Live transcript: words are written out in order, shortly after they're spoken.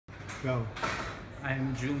Go.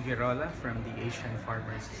 I'm June Virola from the Asian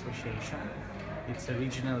Farmers Association. It's a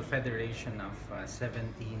regional federation of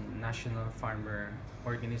 17 national farmer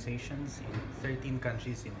organizations in 13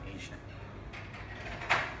 countries in Asia.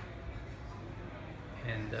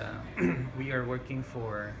 And we are working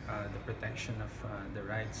for the protection of the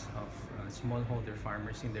rights of smallholder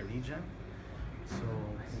farmers in the region. So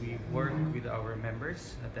we work with our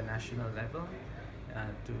members at the national level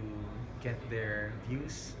to get their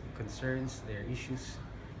views, concerns, their issues,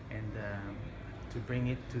 and to bring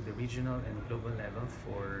it to the regional and global level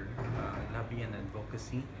for lobby and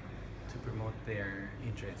advocacy to promote their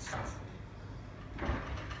interests.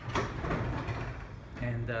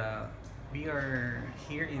 And we are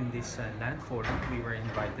here in this land forum. We were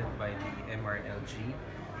invited by the MRLG,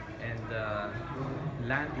 and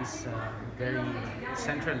land is a very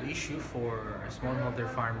central issue for smallholder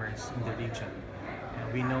farmers in the region.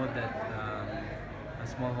 And we know that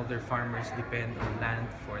smallholder farmers depend on land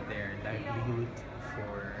for their livelihood,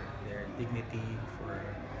 for their dignity, for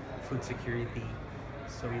food security.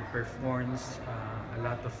 So it performs a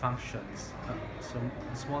lot of functions. So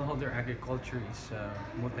smallholder agriculture is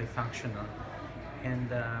multifunctional, and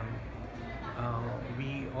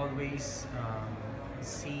we always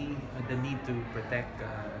see the need to protect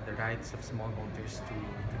the rights of smallholders to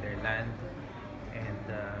their land,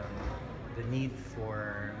 and the need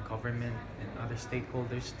for government and other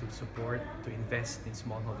stakeholders to support, to invest in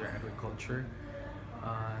smallholder agriculture.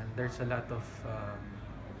 There's a lot of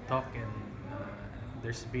talk, and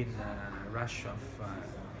there's been a rush of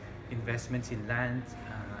investments in land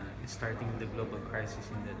starting the global crisis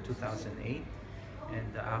in the 2008,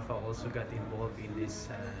 and the AFA also got involved in this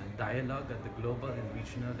dialogue at the global and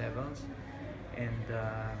regional levels, and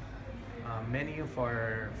many of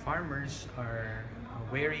our farmers are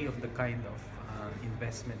wary of the kind of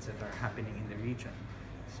investments that are happening in the region.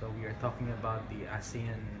 So we are talking about the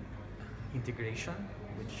ASEAN integration,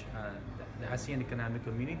 which the ASEAN Economic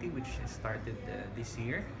Community, which started this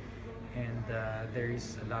year, and there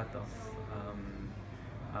is a lot of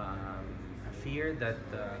fear that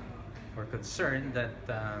or concern that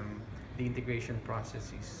the integration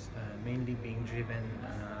process is mainly being driven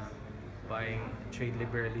by trade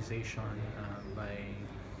liberalization, by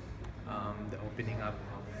the opening up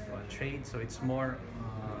of trade. So it's more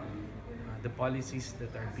the policies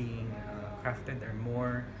that are being crafted are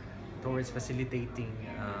more towards facilitating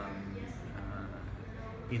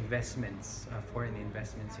investments, foreign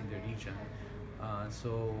investments in the region.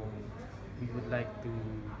 So we would like to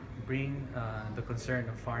bring the concern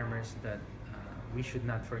of farmers that we should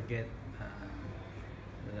not forget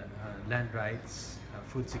land rights,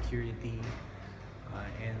 food security,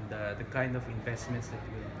 and the kind of investments that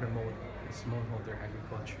will promote smallholder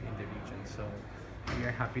agriculture in the region. So we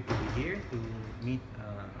are happy to be here to meet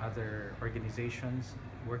other organizations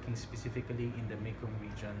working specifically in the Mekong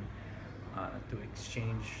region to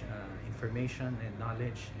exchange information and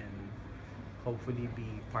knowledge, and hopefully be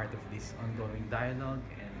part of this ongoing dialogue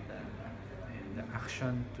and the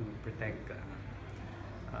action to protect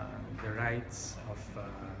the rights of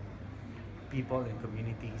people and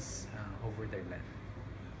communities over their land.